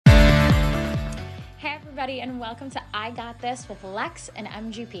Hey everybody, and welcome to I Got This with Lex and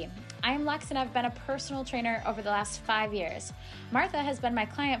MGP. I am Lex and I've been a personal trainer over the last 5 years. Martha has been my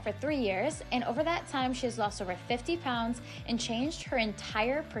client for 3 years, and over that time she has lost over 50 pounds and changed her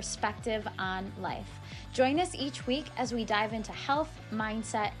entire perspective on life. Join us each week as we dive into health,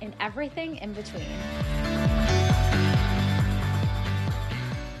 mindset, and everything in between.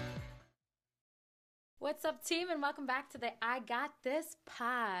 What's up, team, and welcome back to the I Got This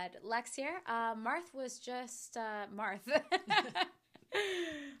pod. Lex here. Martha was just Martha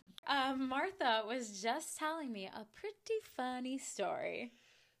was just telling me a pretty funny story.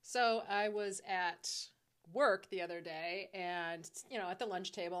 So I was at work the other day, and at the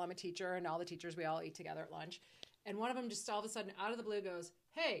lunch table, I'm a teacher, and all the teachers, we all eat together at lunch. And one of them just all of a sudden, out of the blue, goes,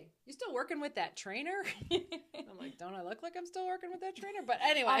 "Hey, you still working with that trainer?" I'm like, "Don't I look like I'm still working with that trainer?" But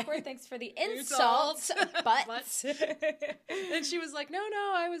anyway. Awkward, thanks for the insult. But. And she was like, no,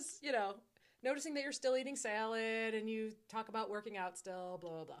 I was, noticing that you're still eating salad and you talk about working out still,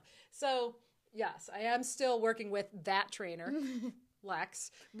 blah, blah, blah. So, yes, I am still working with that trainer, Lex.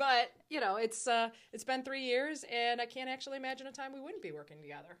 But, it's been 3 years, and I can't actually imagine a time we wouldn't be working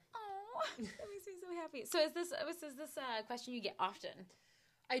together. That makes me so happy. So is this a question you get often?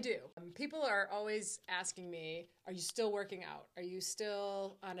 I do. People are always asking me, "Are you still working out? Are you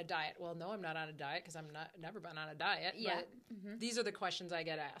still on a diet?" Well, no, I'm not on a diet because never been on a diet. Yeah. But these are the questions I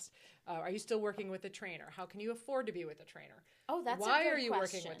get asked. Are you still working with a trainer? How can you afford to be with a trainer? Oh, that's Why a good are you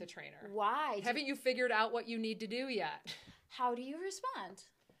question. working with a trainer? Why? Haven't you figured out what you need to do yet? How do you respond?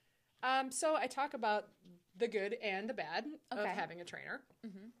 So I talk about the good and the bad of Okay. having a trainer.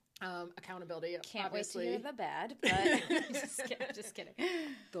 Accountability, Can't obviously. wait to hear the bad, but just kidding.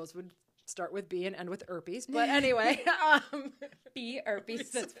 Those would start with B and end with herpes. But anyway. B,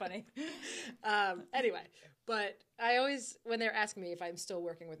 herpes, that's funny. Anyway, but I always, when they're asking me if I'm still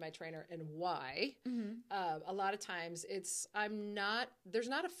working with my trainer and why, a lot of times there's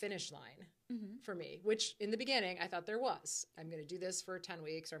not a finish line for me, which in the beginning I thought there was. I'm going to do this for 10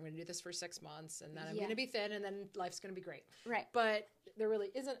 weeks, or I'm going to do this for 6 months, and then I'm going to be thin, and then life's going to be great. Right. But there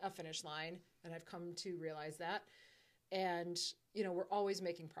really isn't a finish line, and I've come to realize that. And, we're always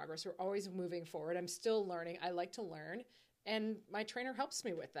making progress. We're always moving forward. I'm still learning. I like to learn. And my trainer helps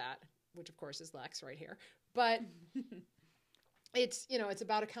me with that, which of course is Lex right here. But it's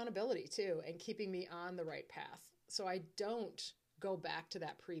about accountability too, and keeping me on the right path. So I don't go back to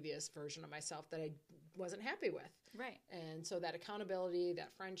that previous version of myself that I wasn't happy with. Right. And so that accountability,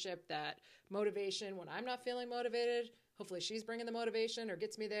 that friendship, that motivation, when I'm not feeling motivated, hopefully she's bringing the motivation or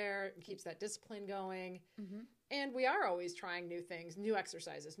gets me there and keeps that discipline going. And we are always trying new things, new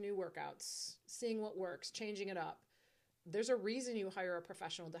exercises, new workouts, seeing what works, changing it up. There's a reason you hire a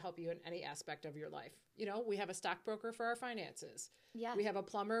professional to help you in any aspect of your life. We have a stockbroker for our finances. Yeah. We have a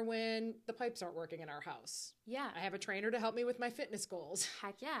plumber when the pipes aren't working in our house. Yeah. I have a trainer to help me with my fitness goals.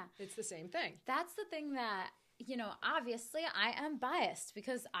 Heck yeah. It's the same thing. That's the thing that, obviously I am biased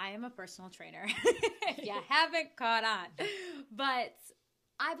because I am a personal trainer. If you haven't caught on. But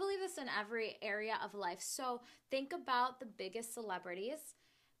I believe this in every area of life. So think about the biggest celebrities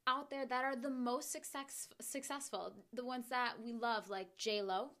out there that are the most successful, the ones that we love, like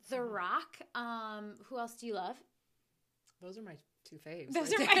J-Lo, The Rock. Who else do you love? Those are my two faves.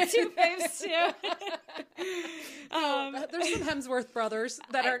 Those are my two faves too. There's some Hemsworth brothers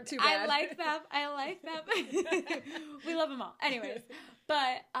that aren't too bad. I like them. We love them all. Anyways,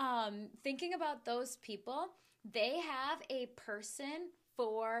 but thinking about those people, they have a person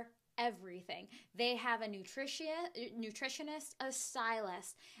for everything. They have a nutritionist, a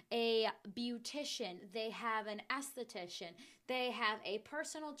stylist, a beautician, they have an esthetician, they have a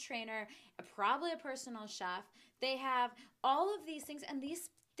personal trainer, probably a personal chef. They have all of these things, and these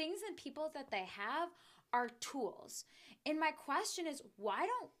things and people that they have are tools. And my question is, why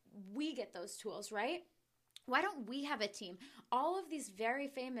don't we get those tools, right? Why don't we have a team? All of these very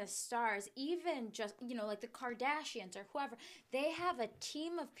famous stars, even just, like the Kardashians or whoever, they have a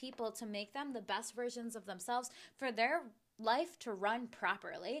team of people to make them the best versions of themselves for their life to run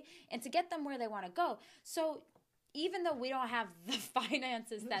properly and to get them where they want to go. So even though we don't have the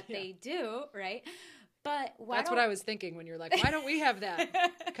finances that they do, right? But that's what I was thinking when you're like, why don't we have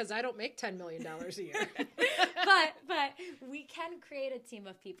that? Because I don't make $10 million a year. but we can create a team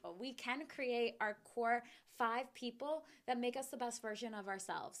of people. We can create our core 5 people that make us the best version of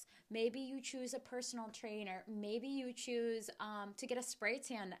ourselves. Maybe you choose a personal trainer. Maybe you choose to get a spray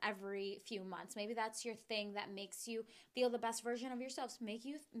tan every few months. Maybe that's your thing that makes you feel the best version of yourselves.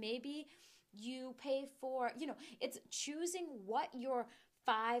 Maybe you pay for, it's choosing what your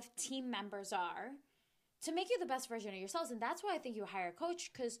 5 team members are to make you the best version of yourselves. And that's why I think you hire a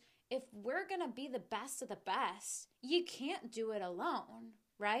coach, because if we're going to be the best of the best, you can't do it alone,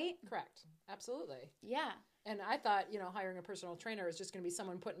 right? Correct. Absolutely. Yeah. And I thought, hiring a personal trainer is just going to be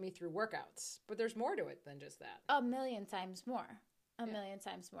someone putting me through workouts. But there's more to it than just that. A million times more. A million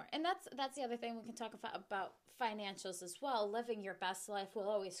times more. And that's the other thing we can talk about financials as well. Living your best life will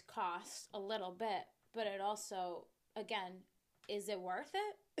always cost a little bit, but it also, again, is it worth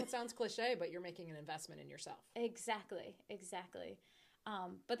it? It sounds cliche, but you're making an investment in yourself. Exactly.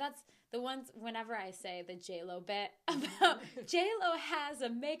 But that's the ones, whenever I say the J-Lo bit about J-Lo has a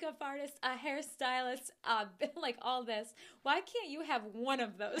makeup artist, a hairstylist, like all this. Why can't you have one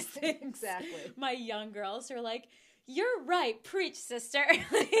of those things? Exactly. My young girls are like, you're right, preach, sister. I'm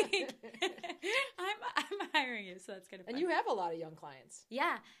hiring you, so that's kind of fun. And you have a lot of young clients.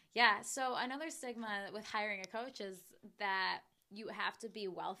 Yeah. So another stigma with hiring a coach is that you have to be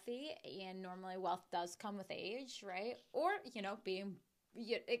wealthy, and normally wealth does come with age, right? Or,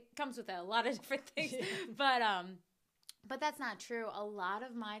 it comes with a lot of different things. Yeah. But that's not true. A lot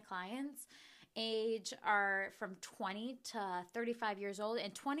of my clients age are from 20 to 35 years old,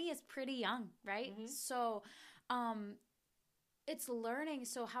 and 20 is pretty young, right? Mm-hmm. So it's learning.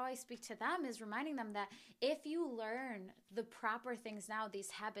 So how I speak to them is reminding them that if you learn the proper things now, these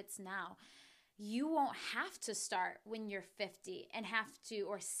habits now, you won't have to start when you're 50 and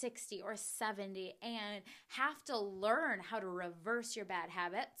or 60 or 70 and have to learn how to reverse your bad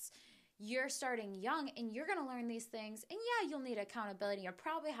habits. You're starting young, and you're going to learn these things. And yeah, you'll need accountability. You'll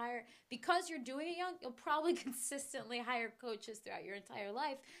probably because you're doing it young, you'll probably consistently hire coaches throughout your entire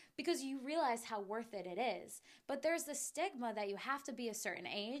life because you realize how worth it is. But there's the stigma that you have to be a certain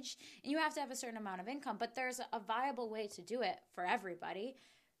age and you have to have a certain amount of income. But there's a viable way to do it for everybody,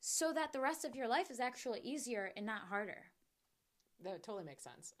 so that the rest of your life is actually easier and not harder. That totally makes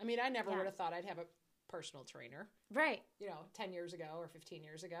sense. I mean, I never would have thought I'd have a personal trainer. Right. 10 years ago or 15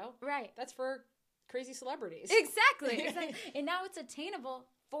 years ago. Right. That's for crazy celebrities. Exactly. And now it's attainable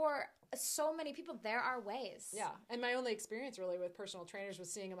for so many people. There are ways. Yeah. And my only experience really with personal trainers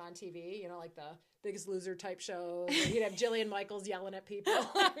was seeing them on TV, like the Biggest Loser type shows. You'd have Jillian Michaels yelling at people.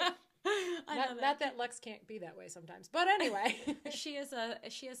 Not that Lex can't be that way sometimes, but anyway, she is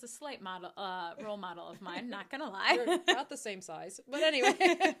a slight model, role model of mine. Not gonna lie, we're about the same size, but anyway,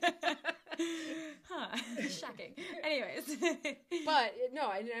 shocking. Anyways, but no,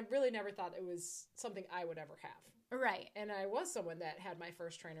 I really never thought it was something I would ever have. Right, and I was someone that had my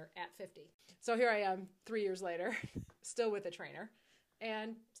first trainer at 50, so here I am 3 years later, still with a trainer.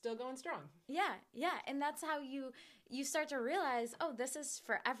 And still going strong. Yeah. And that's how you start to realize, oh, this is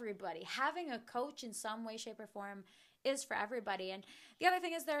for everybody. Having a coach in some way, shape, or form is for everybody. And the other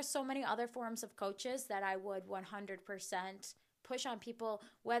thing is there are so many other forms of coaches that I would 100% push on people,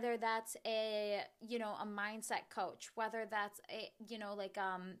 whether that's a mindset coach, whether that's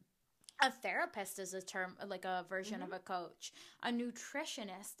a therapist is a term, like a version of a coach, a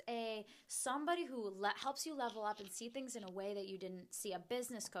nutritionist, somebody who helps you level up and see things in a way that you didn't see, a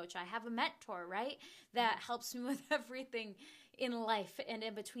business coach. I have a mentor, right, that helps me with everything in life and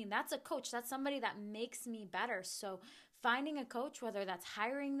in between. That's a coach. That's somebody that makes me better. So finding a coach, whether that's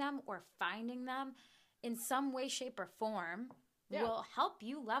hiring them or finding them in some way, shape, or form, will help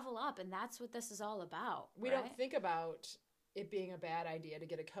you level up. And that's what this is all about. We don't think about it being a bad idea to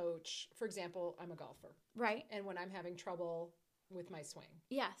get a coach. For example, I'm a golfer. Right. And when I'm having trouble with my swing.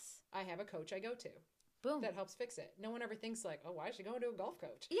 Yes. I have a coach I go to. Boom. That helps fix it. No one ever thinks like, oh, why is she going to a golf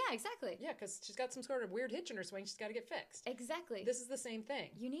coach? Yeah, exactly. Yeah, because she's got some sort of weird hitch in her swing. She's got to get fixed. Exactly. This is the same thing.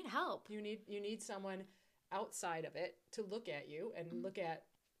 You need help. You need someone outside of it to look at you and look at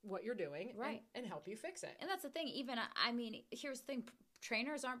what you're doing and help you fix it. And that's the thing. Even, here's the thing.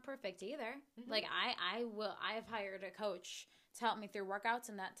 Trainers aren't perfect either. Mm-hmm. Like I have hired a coach to help me through workouts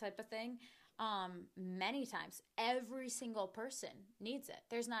and that type of thing. Many times. Every single person needs it.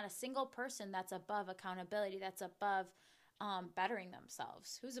 There's not a single person that's above accountability, that's above bettering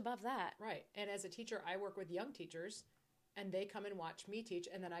themselves. Who's above that? Right. And as a teacher, I work with young teachers, and they come and watch me teach,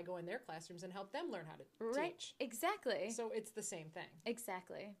 and then I go in their classrooms and help them learn how to teach. Exactly. So it's the same thing.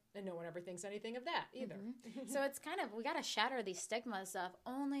 Exactly. And no one ever thinks anything of that either. Mm-hmm. So it's kind of, we got to shatter these stigmas of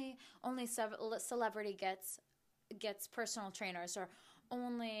only celebrity gets personal trainers, or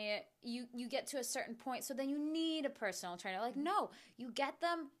only you get to a certain point, so then you need a personal trainer. Like, no, you get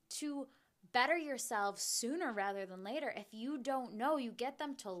them to better yourself sooner rather than later. If you don't know, you get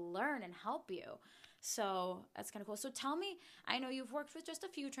them to learn and help you. So that's kind of cool. So tell me, I know you've worked with just a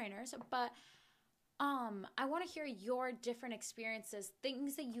few trainers, but I want to hear your different experiences,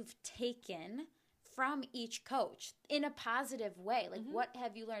 things that you've taken from each coach in a positive way. Like, what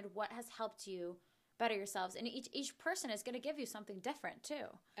have you learned? What has helped you better yourselves. And each person is going to give you something different too.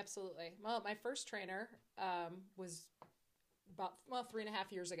 Absolutely. Well, my first trainer was about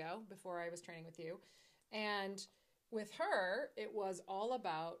 3.5 years ago, before I was training with you. And with her, it was all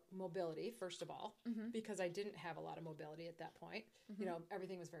about mobility, first of all, because I didn't have a lot of mobility at that point. You know,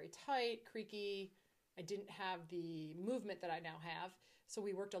 everything was very tight, creaky. I didn't have the movement that I now have. So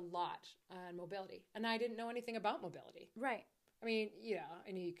we worked a lot on mobility. And I didn't know anything about mobility. Right. I mean, yeah,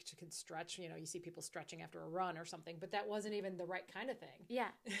 I knew you could stretch. You know, you see people stretching after a run or something, but that wasn't even the right kind of thing. Yeah.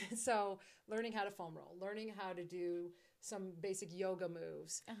 So learning how to foam roll, learning how to do some basic yoga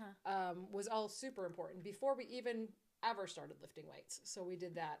moves was all super important before we even ever started lifting weights. So we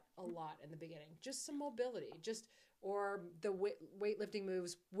did that a lot in the beginning. Just some mobility, or the weightlifting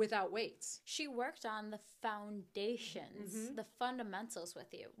moves without weights. She worked on the foundations, the fundamentals with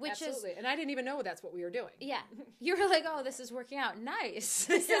you, which Absolutely. And I didn't even know that's what we were doing. Yeah. You were like, oh, this is working out. Nice.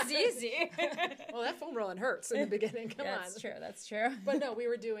 This is easy. Well, that foam rolling hurts in the beginning. Come on. That's true. That's true. But no, we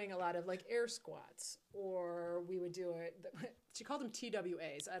were doing a lot of like air squats, or we would do it. She called them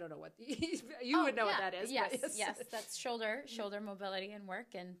TWAs. I don't know what you would know what that is. Yes, yes. That's shoulder mobility and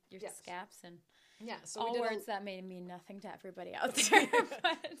work, and your scaps and so all we did words that may mean nothing to everybody out there.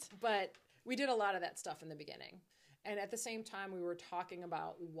 But we did a lot of that stuff in the beginning. And at the same time, we were talking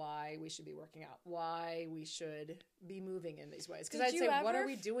about why we should be working out, why we should be moving in these ways. Because I'd say, what are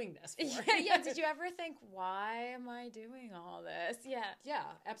we doing this for? Yeah. Did you ever think, why am I doing all this? Yeah. Yeah,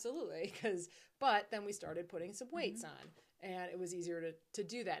 absolutely. But then we started putting some weights on. And it was easier to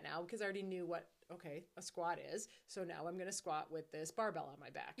do that now because I already knew what, a squat is. So now I'm going to squat with this barbell on my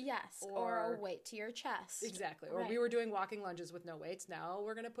back. Yes, or a weight to your chest. Exactly. Or we were doing walking lunges with no weights. Now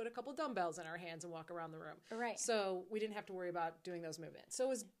we're going to put a couple dumbbells in our hands and walk around the room. Right. So we didn't have to worry about doing those movements. So it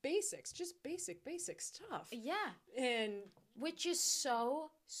was basics, just basic stuff. Yeah. And which is so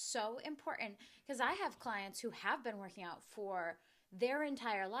important because I have clients who have been working out for their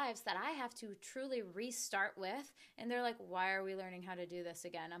entire lives that I have to truly restart with. And they're like, why are we learning how to do this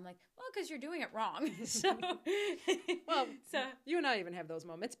again? I'm like, well, because you're doing it wrong. So you and I even have those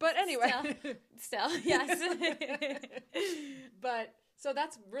moments. But anyway. Still yes. But so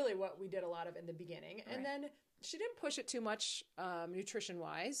that's really what we did a lot of in the beginning. And then she didn't push it too much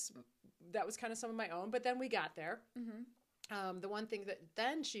nutrition-wise. That was kind of some of my own. But then we got there. The one thing that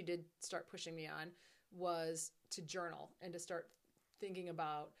then she did start pushing me on was to journal and to start thinking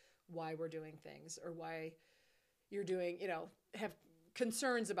about why we're doing things or why you're doing, have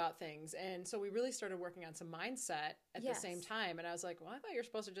concerns about things. And so we really started working on some mindset at the same time. And I was like, well, I thought you're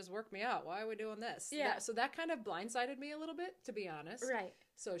supposed to just work me out. Why are we doing this? Yeah. So that kind of blindsided me a little bit, to be honest. Right.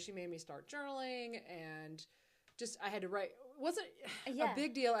 So she made me start journaling and I had to write. It wasn't a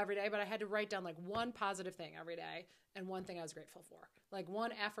big deal every day, but I had to write down like one positive thing every day and one thing I was grateful for. Like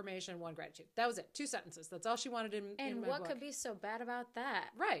one affirmation, one gratitude. That was it. 2 sentences. That's all she wanted in my book. And what could be so bad about that?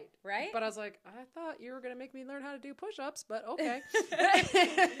 Right. Right? But I was like, I thought you were going to make me learn how to do push-ups, but okay.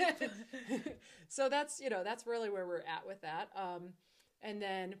 So that's really where we're at with that. And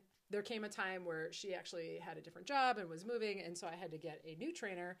then there came a time where she actually had a different job and was moving, and so I had to get a new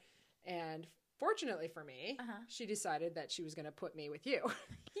trainer. And fortunately for me, she decided that she was going to put me with you.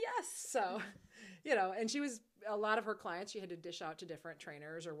 Yes. So, and a lot of her clients, she had to dish out to different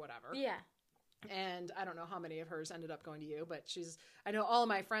trainers or whatever. Yeah. And I don't know how many of hers ended up going to you, but I know all of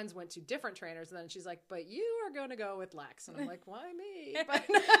my friends went to different trainers, and then she's like, but you are going to go with Lex. And I'm like, why me? But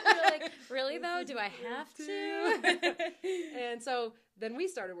you're like, really though? Do I have to? And so then we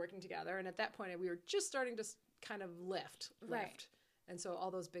started working together. And at that point, we were just starting to kind of lift. Right. And so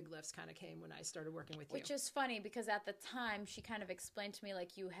all those big lifts kind of came when I started working with you. Which is funny because at the time she kind of explained to me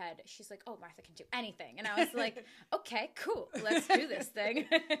like she's like, oh, Martha can do anything. And I was like, okay, cool. Let's do this thing.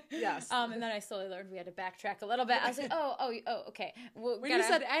 Yes. And then I slowly learned we had to backtrack a little bit. I was like, oh, okay. You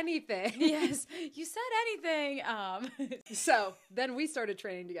said anything. Yes, you said anything. So then we started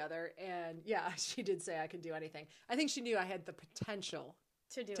training together, and she did say I could do anything. I think she knew I had the potential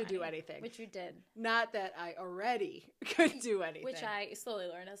to do anything. Which you did. Not that I already could do anything. Which I slowly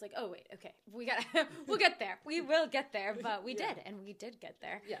learned. I was like, oh, wait, okay. We'll get there. We will get there. But we did. And we did get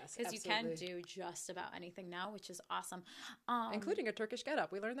there. Yes, because you can do just about anything now, which is awesome. Including a Turkish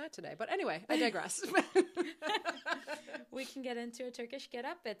get-up. We learned that today. But anyway, I digress. We can get into a Turkish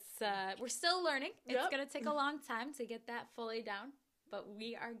get-up. We're still learning. It's going to take a long time to get that fully down. But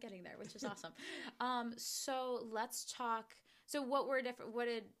we are getting there, which is awesome. So let's talk... So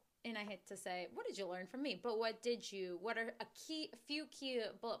and I hate to say, what did you learn from me? But what are a few key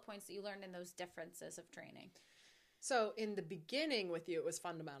bullet points that you learned in those differences of training? So in the beginning with you, it was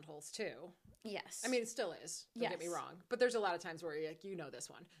fundamentals too. Yes. I mean, it still is. Don't get me wrong. But there's a lot of times where you're like, this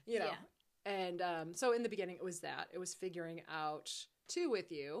one, And so in the beginning, it was that. It was figuring out, too,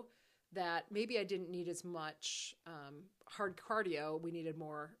 with you, that maybe I didn't need as much hard cardio. We needed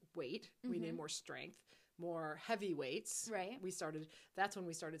more weight. We needed more strength, more heavy weights. Right. That's when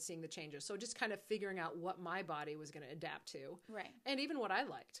we started seeing the changes. So just kind of figuring out what my body was going to adapt to. Right. And even what I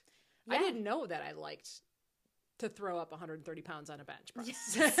liked. Yeah. I didn't know that I liked to throw up 130 pounds on a bench press.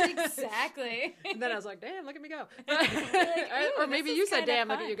 Yes, exactly. And then I was like, damn, look at me go. Like, or maybe you said, damn,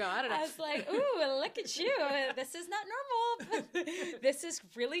 look at you go. I don't know. I was like, ooh, look at you. This is not normal, but this is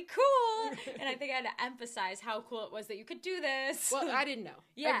really cool. And I think I had to emphasize how cool it was that you could do this. Well, I didn't know.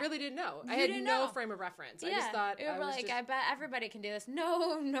 Yeah. I really didn't know. I You had didn't no know. frame of reference. Yeah. I just thought you were I was like, just... I bet everybody can do this.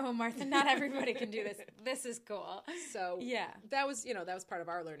 No, Martha, not everybody can do this. This is cool. So Yeah. that was part of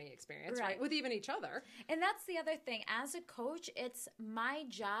our learning experience, right? With even each other. And that's the other thing. As a coach, it's my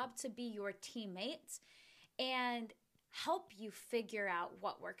job to be your teammate and help you figure out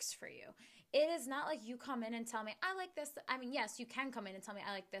what works for you. It is not like you come in and tell me, I like this. I mean, yes, you can come in and tell me,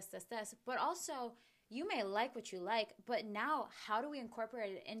 I like this, but also you may like what you like, but now how do we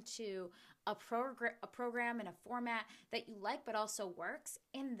incorporate it into a program and a format that you like but also works?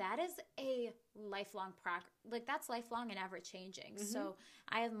 And that is a lifelong that's lifelong and ever changing. So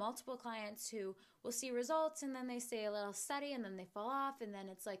I have multiple clients who will see results and then they stay a little steady and then they fall off, and then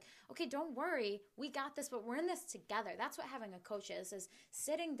it's like, okay, don't worry, we got this, but we're in this together. That's what having a coach is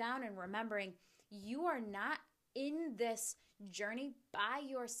sitting down and remembering you are not in this journey by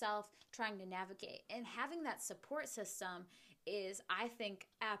yourself trying to navigate, and having that support system is, I think,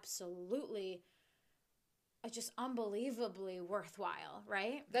 absolutely just unbelievably worthwhile,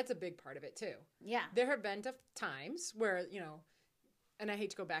 right? That's a big part of it too. Yeah. There have been times where, and I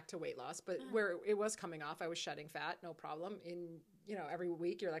hate to go back to weight loss, but where it was coming off, I was shedding fat, no problem. In, every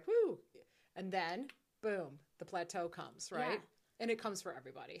week you're like, woo. And then, boom, the plateau comes, right? Yeah. And it comes for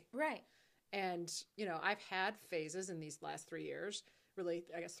everybody. Right. And, I've had phases in these last 3 years, really,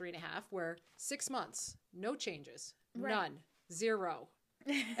 I guess 3.5, where 6 months, no changes, none, 0.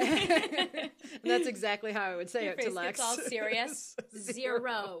 And that's exactly how I would say Your it to face Lex. gets all serious.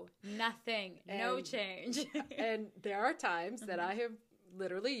 0, nothing, no change. And there are times that I have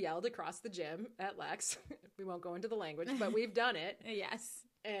literally yelled across the gym at Lex. We won't go into the language, but we've done it. Yes.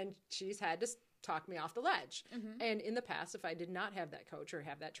 And she's had to talk me off the ledge. And in the past, if I did not have that coach or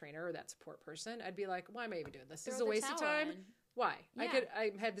have that trainer or that support person, I'd be like, why am I even doing this? This is a waste of time. Why? Yeah.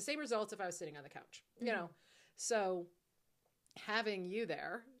 I had the same results if I was sitting on the couch, So having you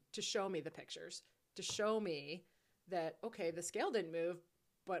there to show me the pictures, to show me that, okay, the scale didn't move,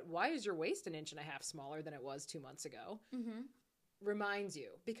 but why is your waist 1.5 inches smaller than it was 2 months ago? Reminds you,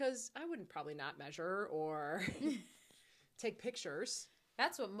 because I wouldn't probably not measure or take pictures.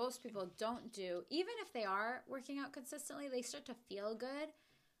 That's what most people don't do. Even if they are working out consistently, they start to feel good.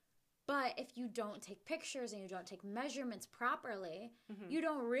 But if you don't take pictures and you don't take measurements properly, you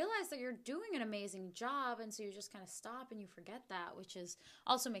don't realize that you're doing an amazing job. And so you just kind of stop and you forget that, which is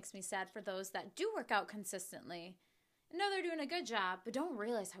also makes me sad for those that do work out consistently. No, they're doing a good job, but don't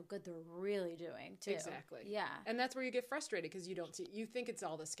realize how good they're really doing, too. Exactly. Yeah. And that's where you get frustrated because you think it's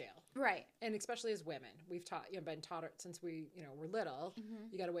all the scale. Right. And especially as women, we've been taught it since we, were little.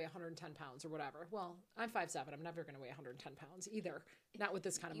 You got to weigh 110 pounds or whatever. Well, I'm 5'7". I'm never going to weigh 110 pounds either. Not with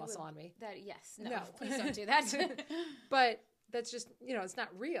this kind of muscle on me. Yes. No. Please don't do that. But that's just, it's not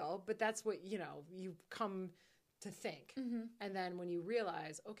real, but that's what, you come to think. And then when you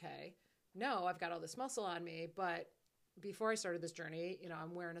realize, okay, no, I've got all this muscle on me, but before I started this journey,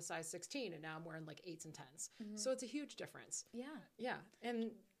 I'm wearing a size 16 and now I'm wearing like 8s and 10s. So it's a huge difference. Yeah. Yeah.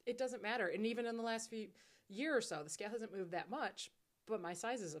 And it doesn't matter. And even in the last year or so, the scale hasn't moved that much, but my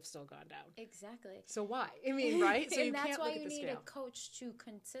sizes have still gone down. Exactly. So why? I mean, right? So and you that's can't why look at you the need scale. a coach to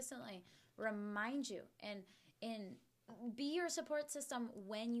consistently remind you and be your support system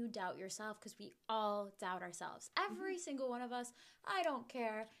when you doubt yourself, because we all doubt ourselves. Every single one of us. I don't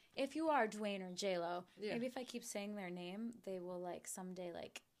care if you are Dwayne or J-Lo. Yeah. Maybe if I keep saying their name, they will someday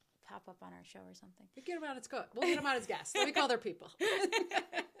pop up on our show or something. We get them out as good. We'll get them out as guests. We call their people.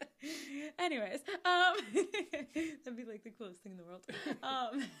 Anyways, that'd be the coolest thing in the world.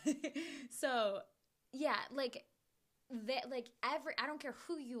 So yeah, I don't care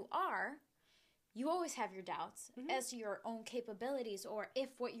who you are, you always have your doubts as to your own capabilities or if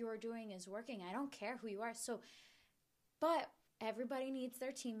what you're doing is working. I don't care who you are. So, but everybody needs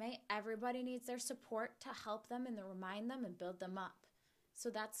their teammate. Everybody needs their support to help them and to remind them and build them up. So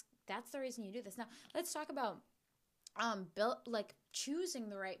that's the reason you do this. Now, let's talk about choosing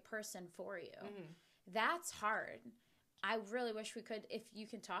the right person for you. That's hard. I really wish we could, if you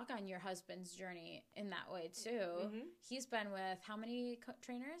can talk on your husband's journey in that way too. He's been with how many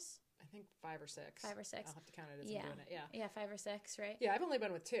trainers? I think 5 or 6. 5 or 6. I'll have to count it as Yeah. I'm doing it. Yeah. Yeah, 5 or 6, right? Yeah, I've only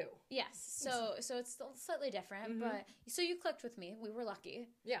been with 2. Yes. So it's still slightly different, but so you clicked with me. We were lucky.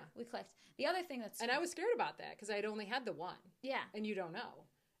 Yeah. We clicked. The other thing that's And I was scared about that because I'd only had the one. yeah. And you don't know.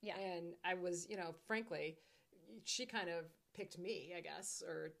 Yeah. And I was, frankly, she kind of picked me, I guess,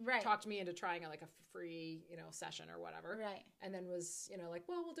 or Right. talked me into trying like a free, session or whatever. Right. And then was, like,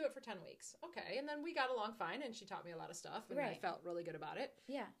 well, we'll do it for 10 weeks. Okay. And then we got along fine and she taught me a lot of stuff and I Right. felt really good about it.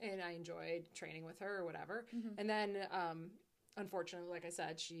 Yeah. And I enjoyed training with her or whatever. Mhm. And then, unfortunately, like I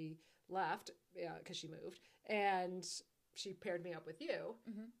said, she left because she moved and she paired me up with you.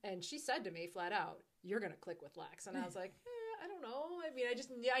 Mhm. And she said to me flat out, "You're going to click with Lex." And I was like, I don't know. I mean,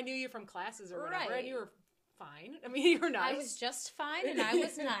 I knew you from classes or whatever. Right. And you were fine. I mean, you were nice. I was just fine and I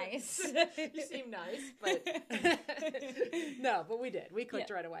was nice. You seem nice, but no, but we did. We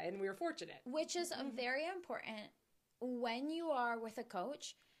clicked right away and we were fortunate. Which is very important when you are with a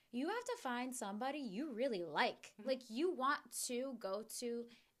coach. You have to find somebody you really like. Like you want to go to,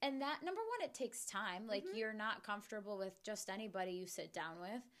 and that number one, it takes time. Like you're not comfortable with just anybody you sit down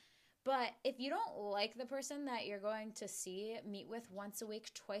with. But if you don't like the person that you're going to meet with once a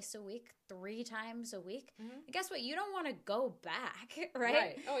week, twice a week, 3 times a week, guess what? You don't want to go back,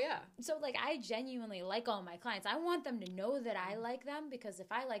 right? Oh, yeah. So, like, I genuinely like all my clients. I want them to know that I like them because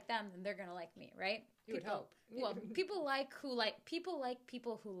if I like them, then they're going to like me, right? You would hope. Well, people like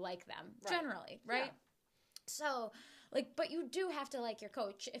people who like them, generally, right? Yeah. So, like, but you do have to like your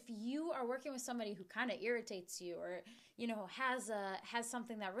coach. If you are working with somebody who kind of irritates you or, has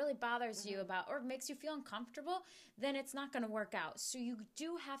something that really bothers you about or makes you feel uncomfortable, then it's not going to work out. So you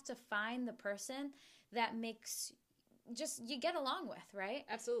do have to find the person that makes you get along with, right?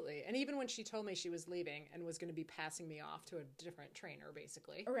 Absolutely. And even when she told me she was leaving and was going to be passing me off to a different trainer,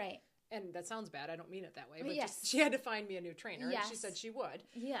 basically. Right. And that sounds bad. I don't mean it that way. But Yes. she had to find me a new trainer. Yes. And she said she would.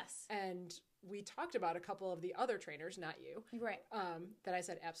 Yes. And we talked about a couple of the other trainers, not you. Right. That I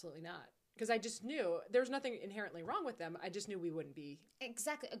said absolutely not. Because I just knew there's nothing inherently wrong with them. I just knew we wouldn't be.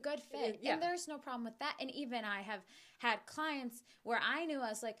 Exactly. A good fit. Yeah. And there's no problem with that. And even I have had clients where I knew I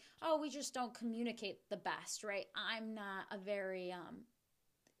was like, oh, we just don't communicate the best, right? I'm not a very,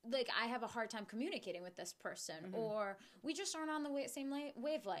 I have a hard time communicating with this person. Or we just aren't on the same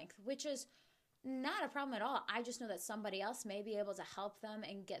wavelength, which is not a problem at all. I just know that somebody else may be able to help them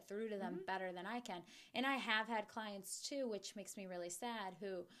and get through to them better than I can. And I have had clients too, which makes me really sad,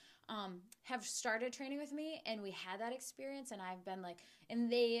 who have started training with me and we had that experience and I've been like,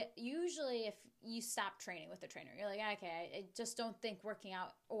 and they usually, if you stop training with the trainer, you're like, okay, I just don't think working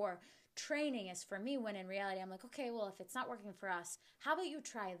out or training is for me, when in reality, I'm like, okay, well, if it's not working for us, how about you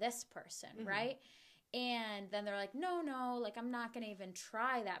try this person, right? And then they're like, no, like I'm not going to even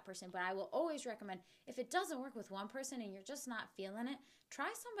try that person. But I will always recommend, if it doesn't work with one person and you're just not feeling it,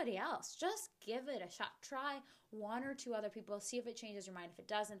 try somebody else. Just give it a shot. Try 1 or 2 other people. See if it changes your mind. If it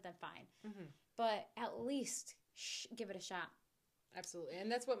doesn't, then fine. But at least give it a shot. Absolutely. And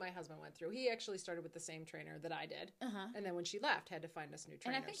that's what my husband went through. He actually started with the same trainer that I did. And then when she left, had to find us new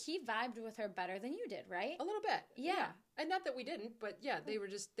trainers. And I think he vibed with her better than you did, right? A little bit. Yeah. And not that we didn't, but yeah, they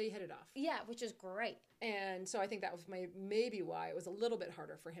hit it off. Yeah, which is great. And so I think that was maybe why it was a little bit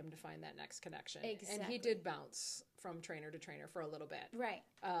harder for him to find that next connection. Exactly. And he did bounce from trainer to trainer for a little bit. Right.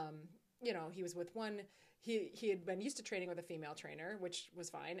 He was with one. He had been used to training with a female trainer, which was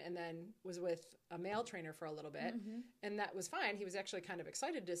fine, and then was with a male trainer for a little bit, and that was fine. He was actually kind of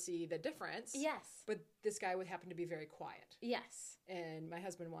excited to see the difference. Yes. But this guy would happen to be very quiet. Yes. And my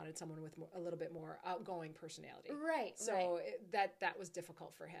husband wanted someone with a little bit more outgoing personality. Right. So that was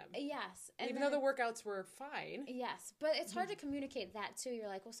difficult for him. Yes. And even though the workouts were fine. Yes. But it's hard to communicate that too. You're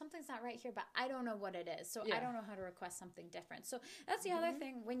like, well, something's not right here, but I don't know what it is. So I don't know how to request something different. So that's the other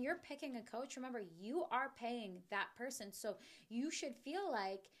thing. When you're picking a coach, remember, you are paying that person. So you should feel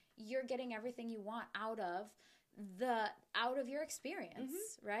like you're getting everything you want out of your experience,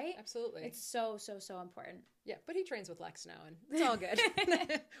 right? Absolutely. It's so important. Yeah, but he trains with Lex now, and it's all good.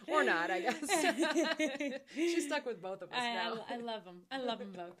 Or not, I guess. She's stuck with both of us now. I love them. I love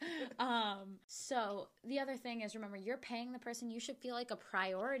them both. So the other thing is, remember, you're paying the person. You should feel like a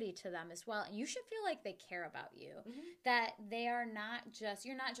priority to them as well. And you should feel like they care about you, that they are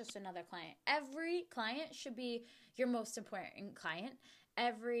you're not just another client. Every client should be your most important client.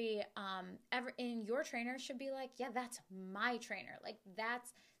 Every in your trainer should be like, yeah, that's my trainer. Like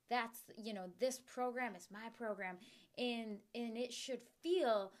that's this program is my program, and it should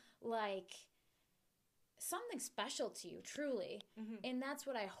feel like something special to you, truly. And that's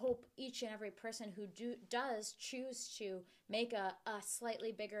what I hope each and every person who does choose to make a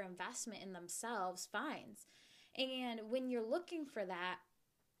slightly bigger investment in themselves finds. And when you're looking for that,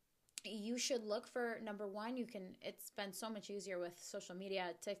 you should look for, number one, it's been so much easier with social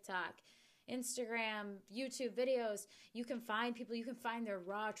media, TikTok, Instagram, YouTube videos. You can find people, you can find their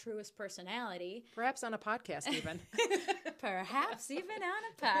raw, truest personality. Perhaps on a podcast even. Perhaps even on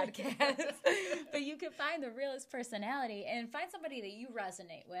a podcast. But you can find the realest personality and find somebody that you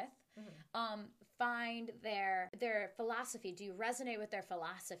resonate with. Mm-hmm. Find their philosophy. Do you resonate with their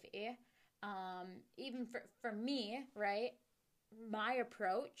philosophy? Even for me, right? My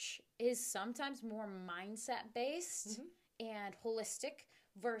approach is sometimes more mindset based and holistic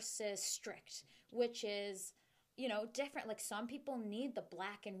versus strict, which is, different. Like some people need the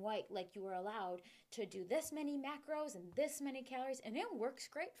black and white, like you are allowed to do this many macros and this many calories, and it works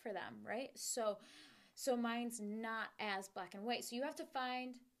great for them, right? So mine's not as black and white. So you have to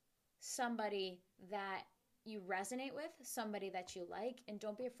find somebody that you resonate with, somebody that you like, and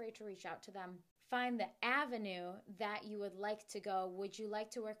don't be afraid to reach out to them. Find the avenue that you would like to go. Would you like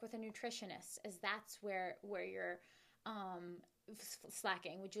to work with a nutritionist? As that's where you're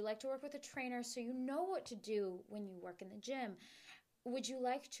slacking. Would you like to work with a trainer so you know what to do when you work in the gym? Would you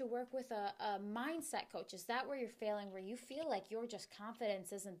like to work with a mindset coach? Is that where you're failing, where you feel like your just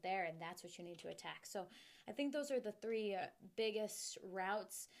confidence isn't there and that's what you need to attack? So I think those are the three biggest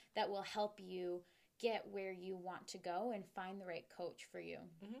routes that will help you get where you want to go and find the right coach for you.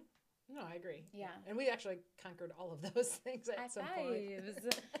 Mm-hmm. No, I agree. Yeah. And we actually conquered all of those things at some point.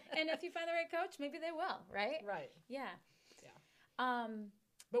 And if you find the right coach, maybe they will, right? Right. Yeah. Yeah.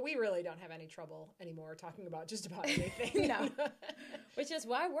 But we really don't have any trouble anymore talking about just about anything. No. Which is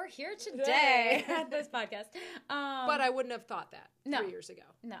why we're here today at this podcast. But I wouldn't have thought that 3 years ago.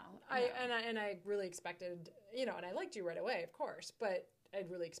 No. I really expected, and I liked you right away, of course, but I'd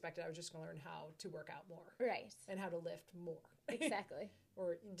really expected I was just going to learn how to work out more. Right. And how to lift more. Exactly.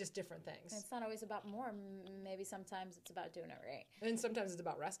 Or just different things. And it's not always about more. Maybe sometimes it's about doing it right. And sometimes it's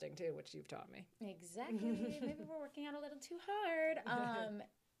about resting too, which you've taught me. Exactly. Maybe we're working out a little too hard.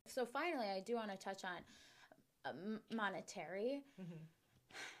 So finally, I do want to touch on monetary. Mm-hmm.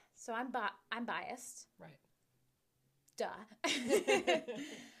 So I'm biased. Right. Duh.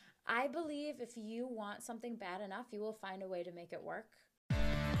 I believe if you want something bad enough, you will find a way to make it work.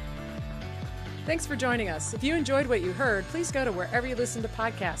 Thanks for joining us. If you enjoyed what you heard, please go to wherever you listen to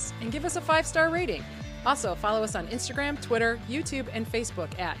podcasts and give us a 5-star rating. Also, follow us on Instagram, Twitter, YouTube, and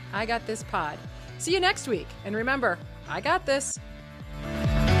Facebook at I Got This Pod. See you next week. And remember, I got this.